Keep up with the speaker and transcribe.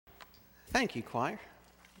Thank you, choir.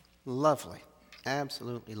 Lovely.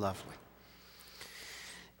 Absolutely lovely.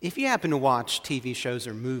 If you happen to watch TV shows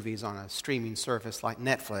or movies on a streaming service like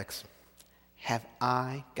Netflix, have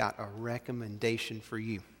I got a recommendation for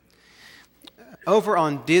you? Over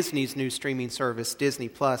on Disney's new streaming service, Disney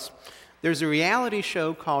Plus, there's a reality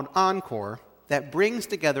show called Encore that brings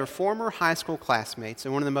together former high school classmates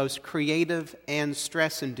in one of the most creative and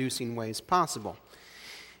stress-inducing ways possible.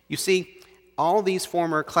 You see, all these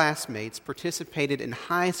former classmates participated in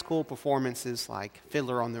high school performances like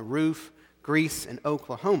Fiddler on the Roof, Grease, and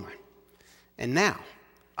Oklahoma. And now,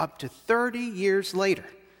 up to 30 years later,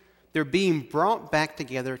 they're being brought back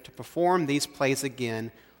together to perform these plays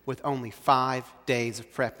again with only 5 days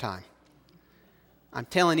of prep time. I'm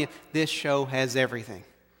telling you, this show has everything.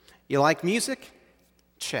 You like music?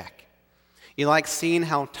 Check. You like seeing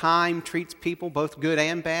how time treats people, both good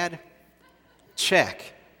and bad?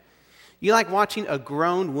 Check. You like watching a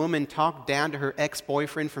grown woman talk down to her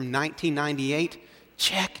ex-boyfriend from 1998?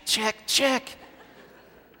 Check, check, check.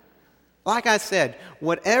 Like I said,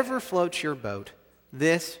 whatever floats your boat,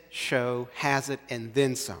 this show has it and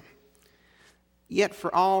then some. Yet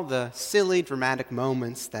for all the silly, dramatic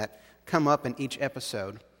moments that come up in each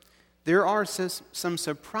episode, there are some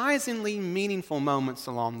surprisingly meaningful moments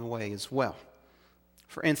along the way as well.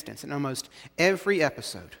 For instance, in almost every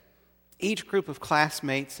episode, each group of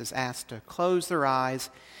classmates is asked to close their eyes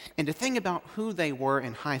and to think about who they were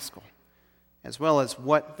in high school, as well as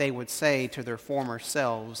what they would say to their former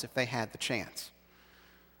selves if they had the chance.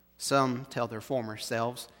 Some tell their former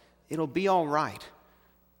selves it'll be all right,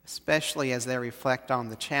 especially as they reflect on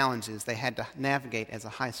the challenges they had to navigate as a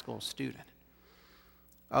high school student.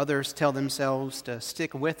 Others tell themselves to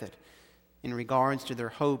stick with it in regards to their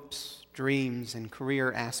hopes, dreams, and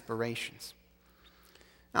career aspirations.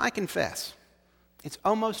 Now, I confess, it's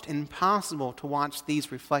almost impossible to watch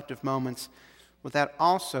these reflective moments without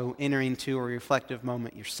also entering into a reflective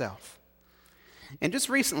moment yourself. And just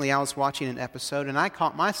recently, I was watching an episode, and I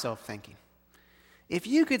caught myself thinking, if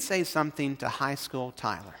you could say something to high school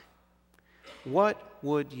Tyler, what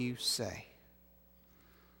would you say?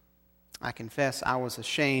 I confess I was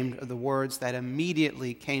ashamed of the words that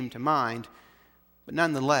immediately came to mind, but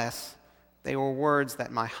nonetheless, they were words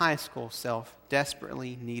that my high school self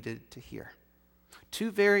desperately needed to hear.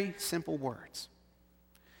 2 very simple words.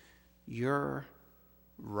 You're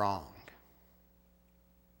wrong.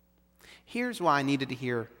 Here's why I needed to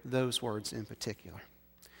hear those words in particular.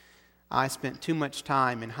 I spent too much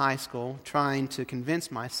time in high school trying to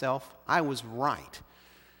convince myself I was right.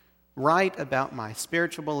 Right about my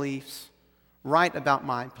spiritual beliefs, right about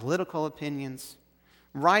my political opinions,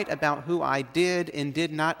 right about who I did and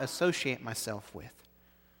did not associate myself with.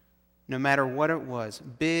 No matter what it was,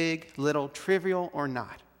 big, little, trivial, or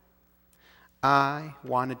not. I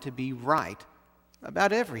wanted to be right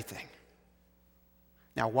about everything.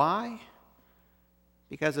 Now, why?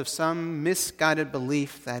 Because of some misguided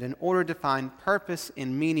belief that in order to find purpose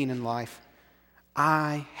and meaning in life,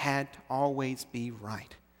 I had to always be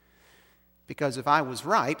right. Because if I was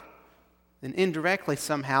right, then indirectly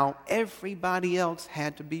somehow everybody else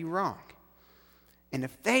had to be wrong. And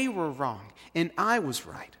if they were wrong and I was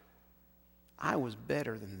right, I was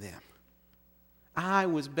better than them. I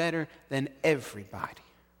was better than everybody.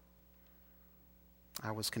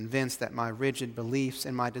 I was convinced that my rigid beliefs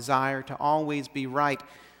and my desire to always be right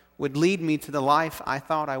would lead me to the life I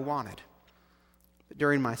thought I wanted. But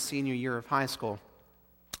during my senior year of high school,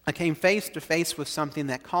 I came face to face with something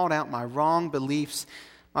that called out my wrong beliefs,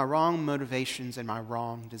 my wrong motivations, and my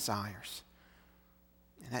wrong desires.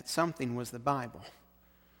 And that something was the Bible.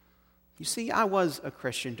 You see, I was a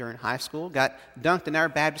Christian during high school, got dunked in our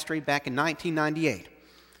baptistry back in 1998.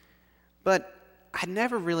 But I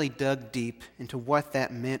never really dug deep into what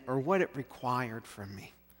that meant or what it required from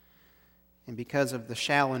me. And because of the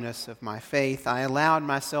shallowness of my faith, I allowed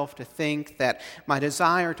myself to think that my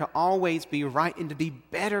desire to always be right and to be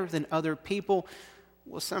better than other people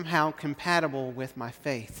was somehow compatible with my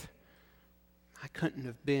faith. I couldn't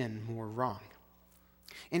have been more wrong.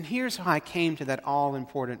 And here's how I came to that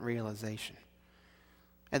all-important realization.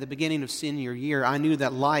 At the beginning of senior year, I knew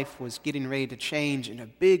that life was getting ready to change in a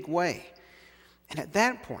big way. And at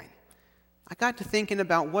that point, I got to thinking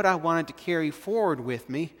about what I wanted to carry forward with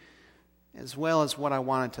me, as well as what I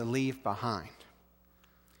wanted to leave behind.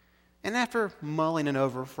 And after mulling it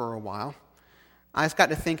over for a while, I got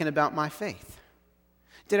to thinking about my faith.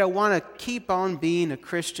 Did I want to keep on being a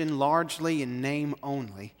Christian largely in name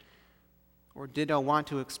only? Or did I want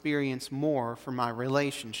to experience more for my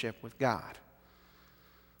relationship with God?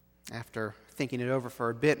 After thinking it over for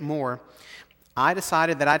a bit more, I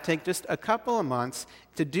decided that I'd take just a couple of months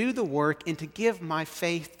to do the work and to give my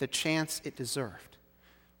faith the chance it deserved.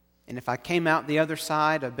 And if I came out the other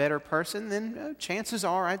side a better person, then chances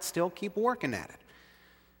are I'd still keep working at it.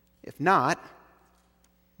 If not,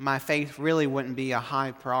 my faith really wouldn't be a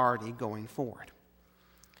high priority going forward.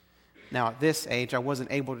 Now, at this age, I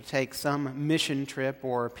wasn't able to take some mission trip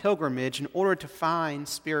or pilgrimage in order to find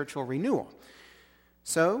spiritual renewal.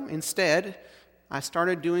 So, instead, I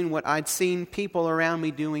started doing what I'd seen people around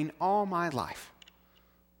me doing all my life.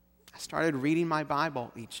 I started reading my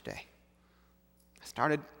Bible each day. I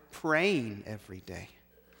started praying every day.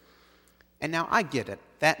 And now I get it.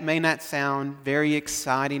 That may not sound very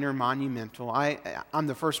exciting or monumental. I'm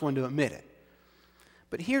the first one to admit it.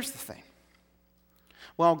 But here's the thing.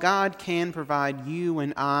 While God can provide you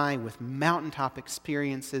and I with mountaintop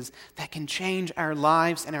experiences that can change our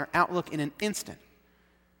lives and our outlook in an instant,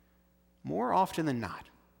 more often than not,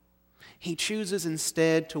 He chooses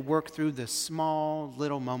instead to work through the small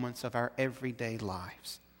little moments of our everyday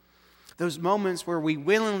lives. Those moments where we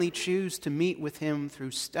willingly choose to meet with Him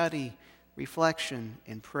through study, reflection,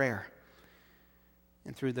 and prayer.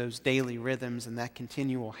 And through those daily rhythms and that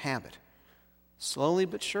continual habit, slowly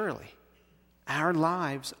but surely, our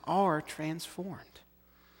lives are transformed.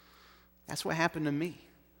 That's what happened to me.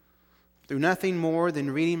 Through nothing more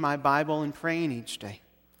than reading my Bible and praying each day,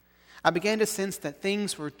 I began to sense that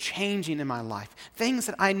things were changing in my life, things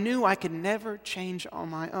that I knew I could never change on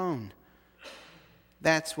my own.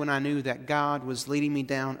 That's when I knew that God was leading me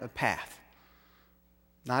down a path.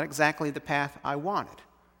 Not exactly the path I wanted,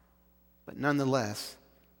 but nonetheless,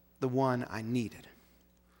 the one I needed.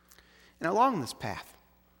 And along this path,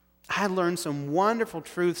 I learned some wonderful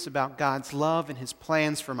truths about God's love and His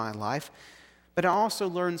plans for my life, but I also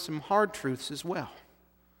learned some hard truths as well.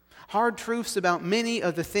 Hard truths about many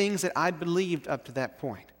of the things that I'd believed up to that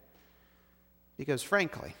point. Because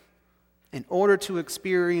frankly, in order to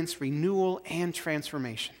experience renewal and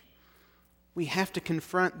transformation, we have to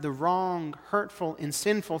confront the wrong, hurtful, and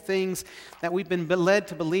sinful things that we've been led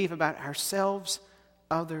to believe about ourselves,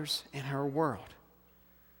 others, and our world.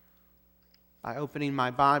 By opening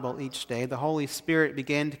my Bible each day, the Holy Spirit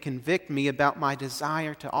began to convict me about my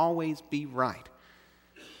desire to always be right.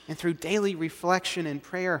 And through daily reflection and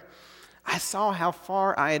prayer, I saw how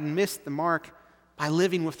far I had missed the mark by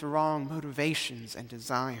living with the wrong motivations and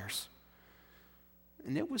desires.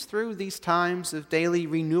 And it was through these times of daily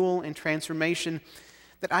renewal and transformation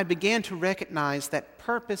that I began to recognize that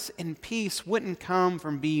purpose and peace wouldn't come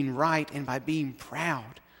from being right and by being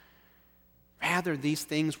proud. Rather, these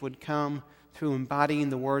things would come through embodying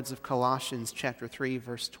the words of Colossians chapter 3,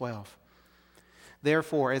 verse 12.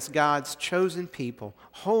 Therefore, as God's chosen people,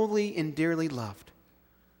 holy and dearly loved,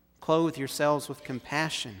 clothe yourselves with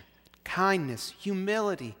compassion, kindness,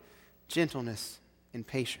 humility, gentleness, and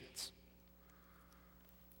patience.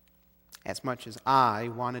 As much as I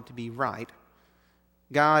wanted to be right,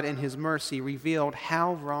 God in His mercy revealed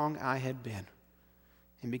how wrong I had been.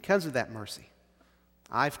 And because of that mercy,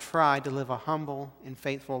 I've tried to live a humble and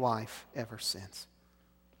faithful life ever since.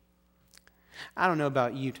 I don't know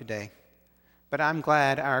about you today, but I'm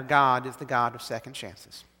glad our God is the God of second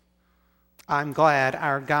chances. I'm glad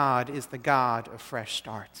our God is the God of fresh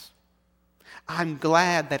starts. I'm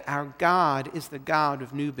glad that our God is the God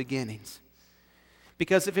of new beginnings.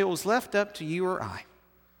 Because if it was left up to you or I,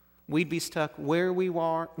 we'd be stuck where we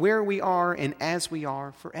are and as we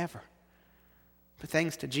are forever. But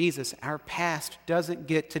thanks to Jesus, our past doesn't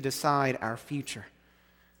get to decide our future.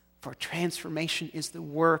 For transformation is the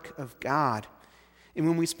work of God. And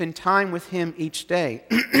when we spend time with Him each day,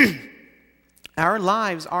 our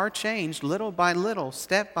lives are changed little by little,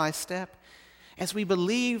 step by step, as we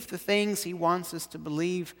believe the things He wants us to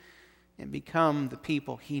believe and become the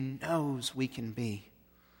people He knows we can be.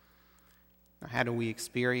 Now, how do we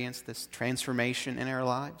experience this transformation in our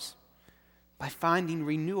lives? By finding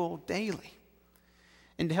renewal daily.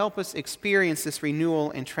 And to help us experience this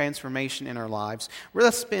renewal and transformation in our lives,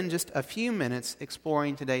 let's spend just a few minutes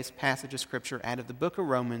exploring today's passage of Scripture out of the book of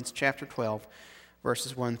Romans, chapter 12,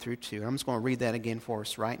 verses 1 through 2. I'm just going to read that again for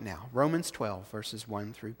us right now. Romans 12, verses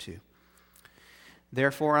 1 through 2.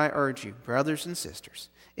 Therefore I urge you, brothers and sisters,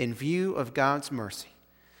 in view of God's mercy,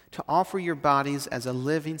 to offer your bodies as a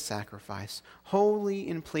living sacrifice, holy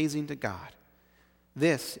and pleasing to God.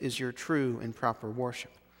 This is your true and proper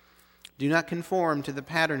worship. Do not conform to the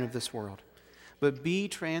pattern of this world, but be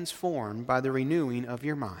transformed by the renewing of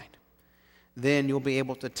your mind. Then you'll be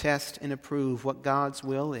able to test and approve what God's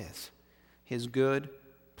will is, His good,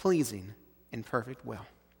 pleasing, and perfect will.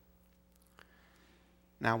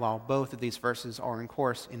 Now, while both of these verses are, of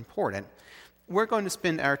course, important, we're going to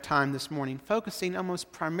spend our time this morning focusing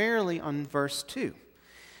almost primarily on verse 2,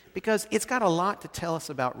 because it's got a lot to tell us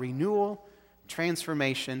about renewal,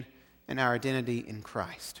 transformation, and our identity in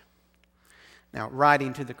Christ. Now,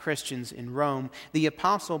 writing to the Christians in Rome, the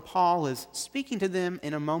Apostle Paul is speaking to them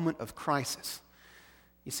in a moment of crisis.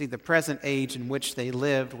 You see, the present age in which they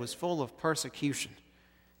lived was full of persecution,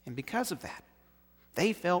 and because of that,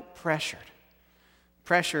 they felt pressured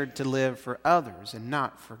to live for others and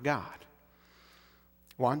not for God.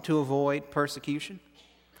 Want to avoid persecution?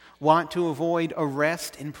 Want to avoid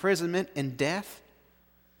arrest, imprisonment, and death?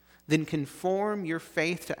 Then conform your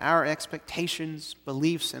faith to our expectations,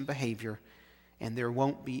 beliefs, and behavior, and there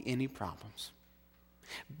won't be any problems.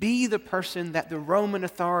 Be the person that the Roman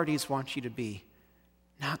authorities want you to be,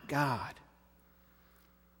 not God.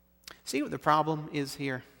 See what the problem is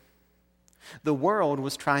here? The world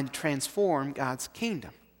was trying to transform God's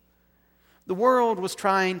kingdom. The world was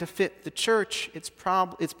trying to fit the church, its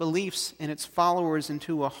beliefs, and its followers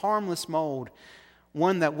into a harmless mold,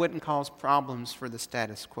 one that wouldn't cause problems for the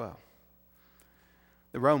status quo.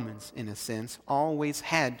 The Romans, in a sense, always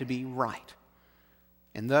had to be right.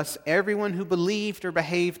 And thus, everyone who believed or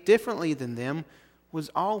behaved differently than them was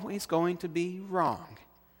always going to be wrong.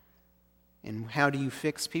 And how do you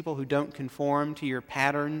fix people who don't conform to your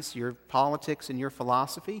patterns, your politics, and your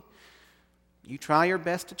philosophy? You try your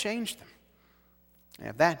best to change them. And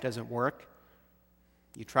if that doesn't work,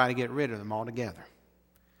 you try to get rid of them altogether.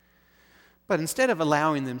 But instead of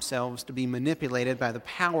allowing themselves to be manipulated by the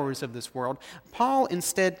powers of this world, Paul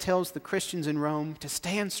instead tells the Christians in Rome to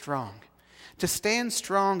stand strong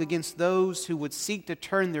against those who would seek to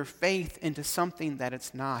turn their faith into something that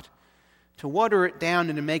it's not, to water it down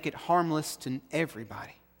and to make it harmless to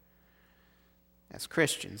everybody. As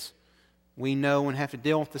Christians, we know and have to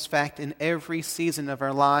deal with this fact in every season of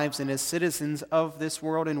our lives and as citizens of this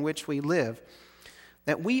world in which we live,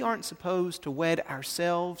 that we aren't supposed to wed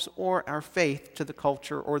ourselves or our faith to the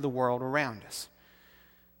culture or the world around us.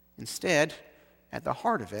 Instead, at the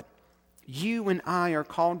heart of it, you and I are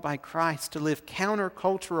called by Christ to live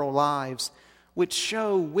countercultural lives which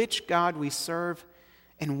show which God we serve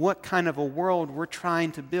and what kind of a world we're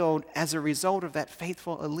trying to build as a result of that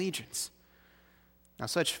faithful allegiance. Now,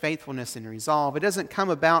 such faithfulness and resolve, it doesn't come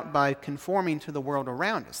about by conforming to the world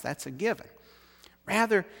around us. That's a given.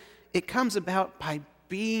 Rather, it comes about by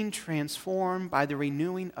being transformed by the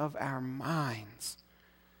renewing of our minds.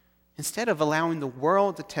 Instead of allowing the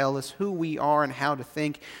world to tell us who we are and how to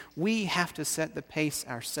think, we have to set the pace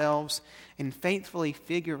ourselves and faithfully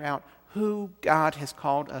figure out who God has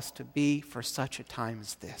called us to be for such a time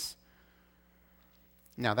as this.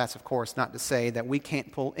 Now, that's of course not to say that we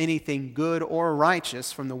can't pull anything good or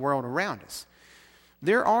righteous from the world around us.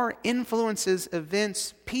 There are influences,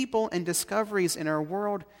 events, people, and discoveries in our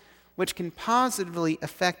world which can positively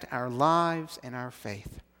affect our lives and our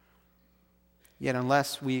faith. Yet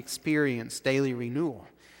unless we experience daily renewal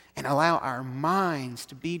and allow our minds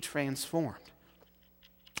to be transformed,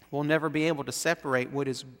 we'll never be able to separate what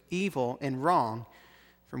is evil and wrong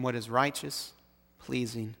from what is righteous,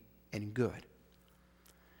 pleasing, and good.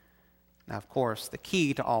 Now, of course, the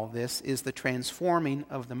key to all this is the transforming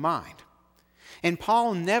of the mind. And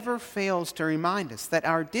Paul never fails to remind us that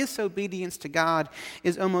our disobedience to God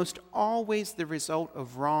is almost always the result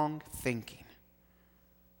of wrong thinking.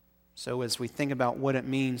 So as we think about what it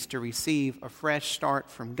means to receive a fresh start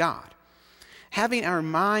from God, having our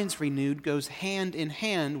minds renewed goes hand in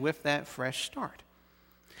hand with that fresh start.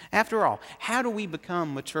 After all, how do we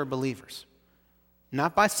become mature believers?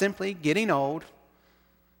 Not by simply getting old,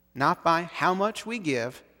 not by how much we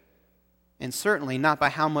give, and certainly not by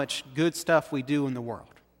how much good stuff we do in the world.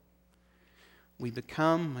 We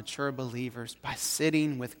become mature believers by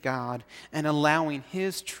sitting with God and allowing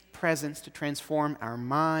His presence to transform our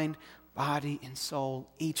mind, body, and soul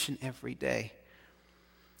each and every day.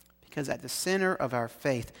 Because at the center of our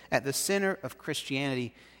faith, at the center of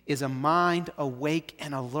Christianity, is a mind awake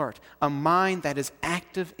and alert, a mind that is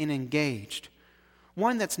active and engaged,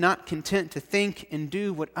 one that's not content to think and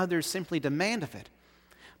do what others simply demand of it,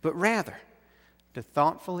 but rather to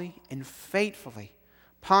thoughtfully and faithfully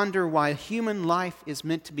ponder why human life is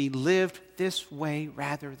meant to be lived this way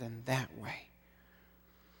rather than that way.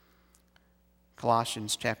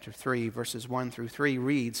 Colossians chapter 3, verses 1 through 3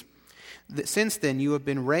 reads, that since then you have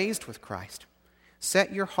been raised with Christ.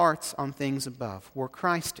 Set your hearts on things above, where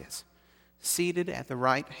Christ is, seated at the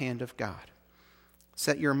right hand of God.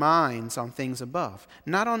 Set your minds on things above,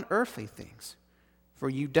 not on earthly things, for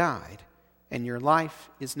you died, and your life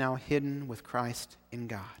is now hidden with Christ in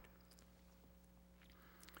God.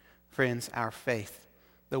 Friends, our faith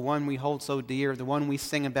the one we hold so dear, the one we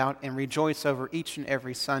sing about and rejoice over each and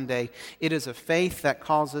every Sunday. It is a faith that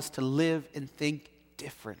calls us to live and think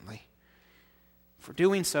differently. For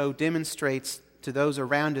doing so demonstrates to those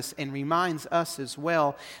around us and reminds us as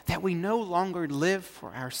well that we no longer live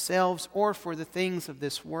for ourselves or for the things of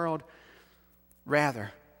this world.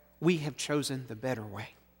 Rather, we have chosen the better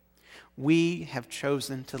way. We have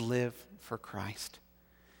chosen to live for Christ.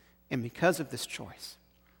 And because of this choice,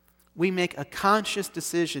 we make a conscious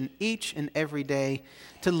decision each and every day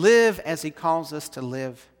to live as He calls us to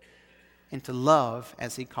live and to love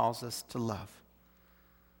as He calls us to love.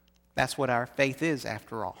 That's what our faith is,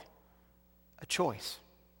 after all. A choice.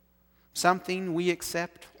 Something we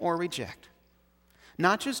accept or reject.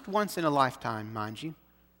 Not just once in a lifetime, mind you,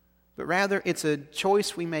 but rather it's a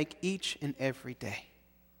choice we make each and every day.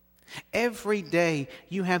 Every day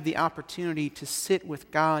you have the opportunity to sit with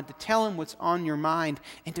God, to tell Him what's on your mind,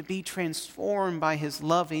 and to be transformed by His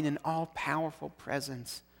loving and all-powerful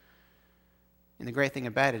presence. And the great thing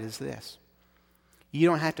about it is this. You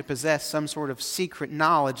don't have to possess some sort of secret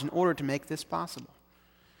knowledge in order to make this possible.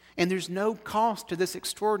 And there's no cost to this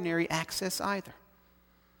extraordinary access either.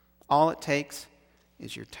 All it takes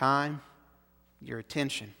is your time, your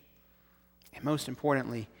attention, and most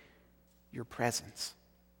importantly, your presence.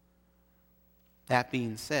 That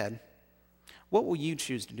being said, what will you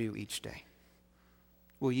choose to do each day?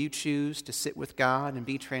 Will you choose to sit with God and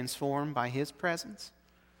be transformed by His presence?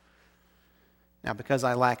 Now, because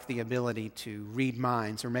I lack the ability to read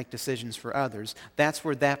minds or make decisions for others, that's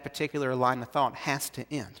where that particular line of thought has to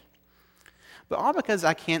end. But all because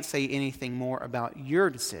I can't say anything more about your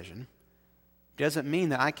decision doesn't mean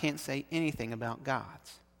that I can't say anything about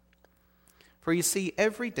God's. For you see,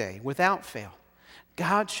 every day, without fail,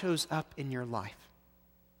 God shows up in your life.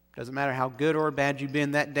 Doesn't matter how good or bad you've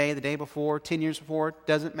been that day, the day before, 10 years before,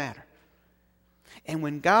 doesn't matter. And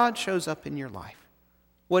when God shows up in your life,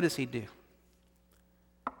 what does He do?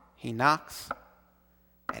 He knocks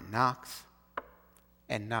and knocks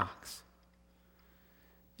and knocks.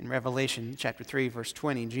 In Revelation chapter 3, verse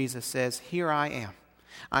 20, Jesus says, "Here I am.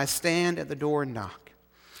 I stand at the door and knock.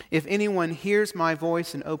 If anyone hears my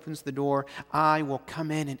voice and opens the door, I will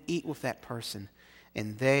come in and eat with that person,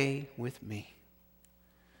 and they with me."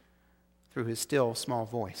 Through His still small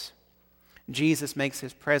voice, Jesus makes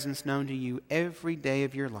His presence known to you every day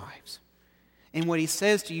of your lives. And what He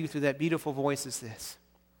says to you through that beautiful voice is this: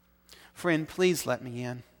 "Friend, please let me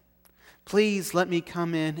in. Please let me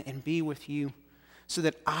come in and be with you so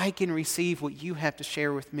that I can receive what you have to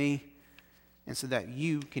share with me and so that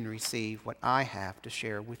you can receive what I have to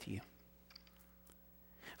share with you."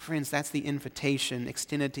 Friends, that's the invitation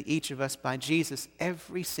extended to each of us by Jesus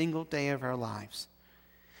every single day of our lives.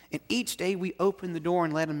 And each day we open the door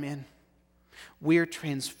and let Him in. We're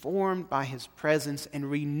transformed by His presence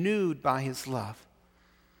and renewed by His love.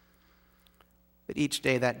 But each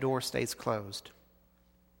day that door stays closed.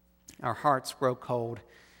 Our hearts grow cold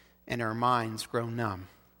and our minds grow numb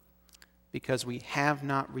because we have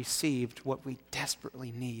not received what we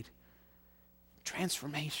desperately need: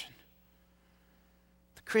 transformation.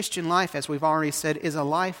 The Christian life, as we've already said, is a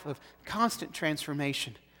life of constant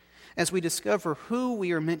transformation as we discover who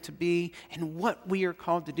we are meant to be and what we are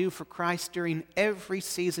called to do for Christ during every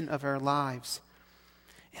season of our lives.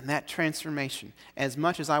 And that transformation, as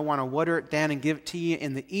much as I want to water it down and give it to you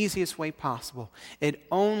in the easiest way possible, it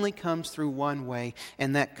only comes through one way,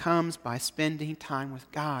 and that comes by spending time with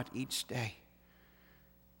God each day.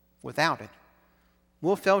 Without it,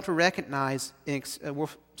 we'll fail to recognize,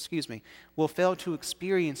 we'll fail to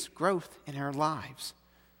experience growth in our lives.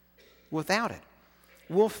 Without it,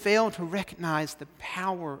 we'll fail to recognize the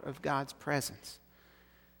power of God's presence.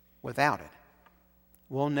 Without it,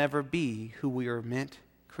 we'll never be who we are meant,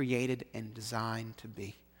 created, and designed to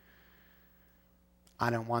be. I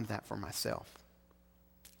don't want that for myself.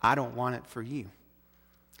 I don't want it for you.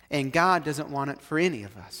 And God doesn't want it for any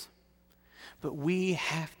of us. But we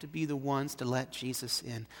have to be the ones to let Jesus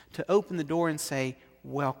in, to open the door and say,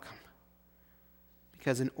 "Welcome."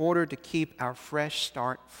 Because in order to keep our fresh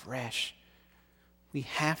start fresh, we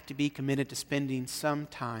have to be committed to spending some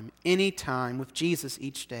time, any time, with Jesus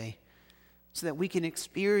each day so that we can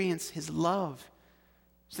experience His love,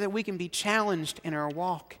 so that we can be challenged in our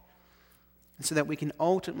walk, and so that we can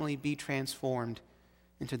ultimately be transformed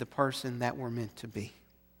into the person that we're meant to be.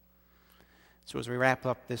 So as we wrap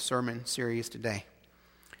up this sermon series today,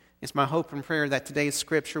 it's my hope and prayer that today's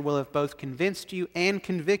scripture will have both convinced you and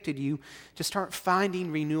convicted you to start finding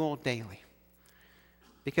renewal daily.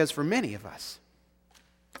 Because for many of us,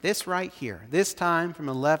 this right here, this time from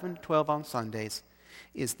 11 to 12 on Sundays,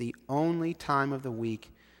 is the only time of the week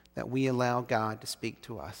that we allow God to speak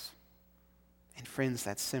to us. And friends,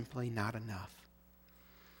 that's simply not enough.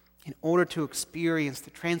 In order to experience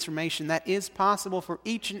the transformation that is possible for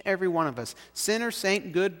each and every one of us, sinner,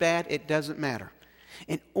 saint, good, bad, it doesn't matter.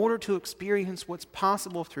 In order to experience what's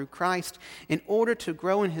possible through Christ, in order to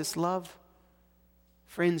grow in His love,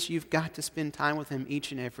 friends, you've got to spend time with Him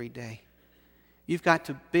each and every day. You've got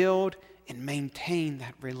to build and maintain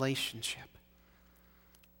that relationship.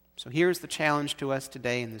 So here's the challenge to us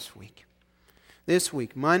today and this week. This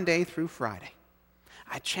week, Monday through Friday,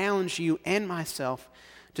 I challenge you and myself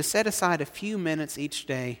to set aside a few minutes each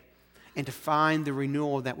day and to find the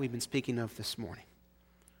renewal that we've been speaking of this morning.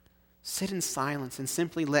 Sit in silence and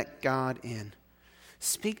simply let God in.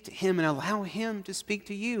 Speak to Him and allow Him to speak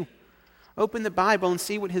to you. Open the Bible and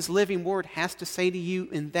see what His living Word has to say to you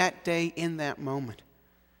in that day, in that moment.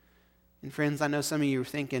 And friends, I know some of you are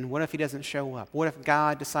thinking, what if He doesn't show up? What if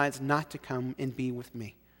God decides not to come and be with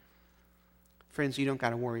me? Friends, you don't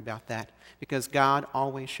got to worry about that because God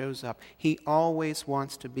always shows up. He always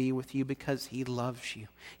wants to be with you because He loves you.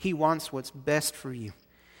 He wants what's best for you.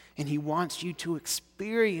 And He wants you to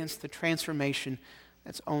experience the transformation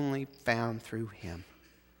that's only found through Him.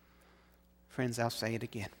 Friends, I'll say it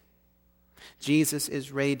again. Jesus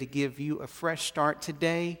is ready to give you a fresh start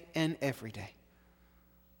today and every day.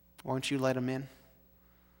 Won't you let Him in?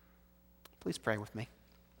 Please pray with me.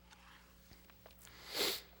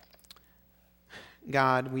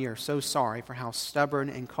 God, we are so sorry for how stubborn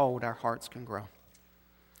and cold our hearts can grow.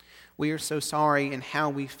 We are so sorry in how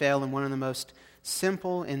we fail in one of the most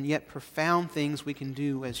simple and yet profound things we can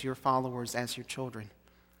do as your followers, as your children.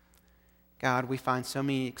 God, we find so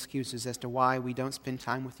many excuses as to why we don't spend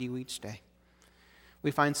time with you each day.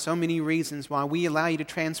 We find so many reasons why we allow you to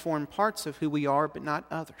transform parts of who we are, but not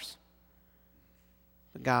others.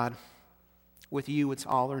 But God, with you, it's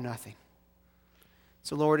all or nothing.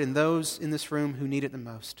 So Lord, in those in this room who need it the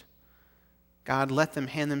most, God, let them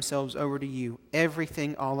hand themselves over to you,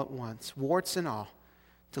 everything all at once, warts and all,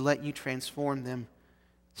 to let you transform them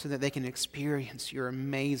so that they can experience your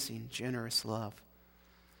amazing, generous love.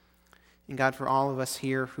 And God, for all of us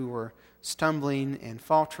here who are stumbling and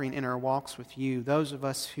faltering in our walks with you, those of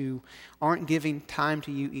us who aren't giving time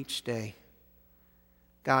to you each day,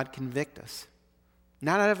 God, convict us,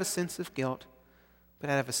 not out of a sense of guilt, but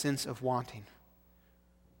out of a sense of wanting.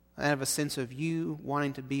 Out of a sense of you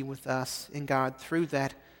wanting to be with us. And God, through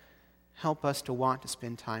that, help us to want to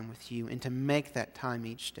spend time with you and to make that time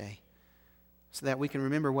each day so that we can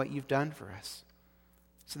remember what you've done for us,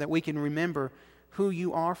 so that we can remember who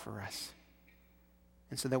you are for us,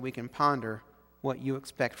 and so that we can ponder what you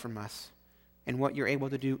expect from us and what you're able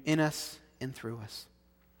to do in us and through us.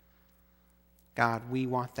 God, we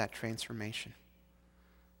want that transformation.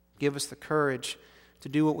 Give us the courage to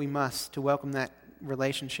do what we must to welcome that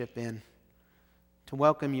relationship in, to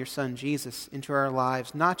welcome your Son Jesus into our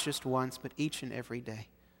lives, not just once, but each and every day,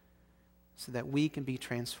 so that we can be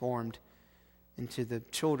transformed into the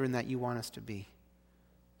children that you want us to be,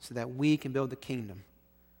 so that we can build the kingdom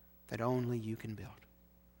that only you can build.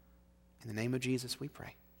 In the name of Jesus we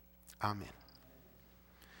pray. Amen.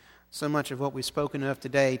 So much of what we've spoken of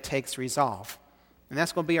today takes resolve. And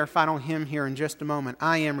that's going to be our final hymn here in just a moment.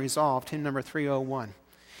 I Am Resolved, hymn number 301.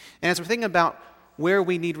 And as we're thinking about where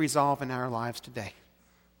we need resolve in our lives today,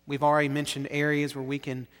 we've already mentioned areas where we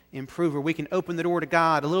can improve, where we can open the door to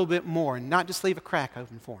God a little bit more and not just leave a crack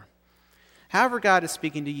open for Him. However God is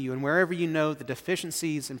speaking to you and wherever you know the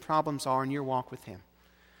deficiencies and problems are in your walk with Him,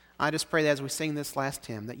 I just pray that as we sing this last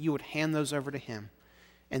hymn, that you would hand those over to Him.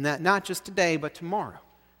 And that not just today, but tomorrow,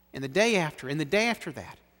 and the day after, and the day after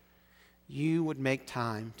that, you would make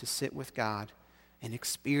time to sit with God and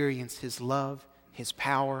experience His love, His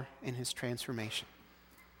power, and His transformation.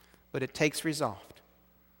 But it takes resolve.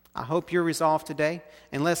 I hope you're resolved today,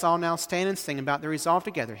 and let's all now stand and sing about the resolve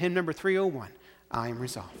together. Hymn number 301, I Am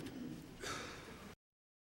Resolved.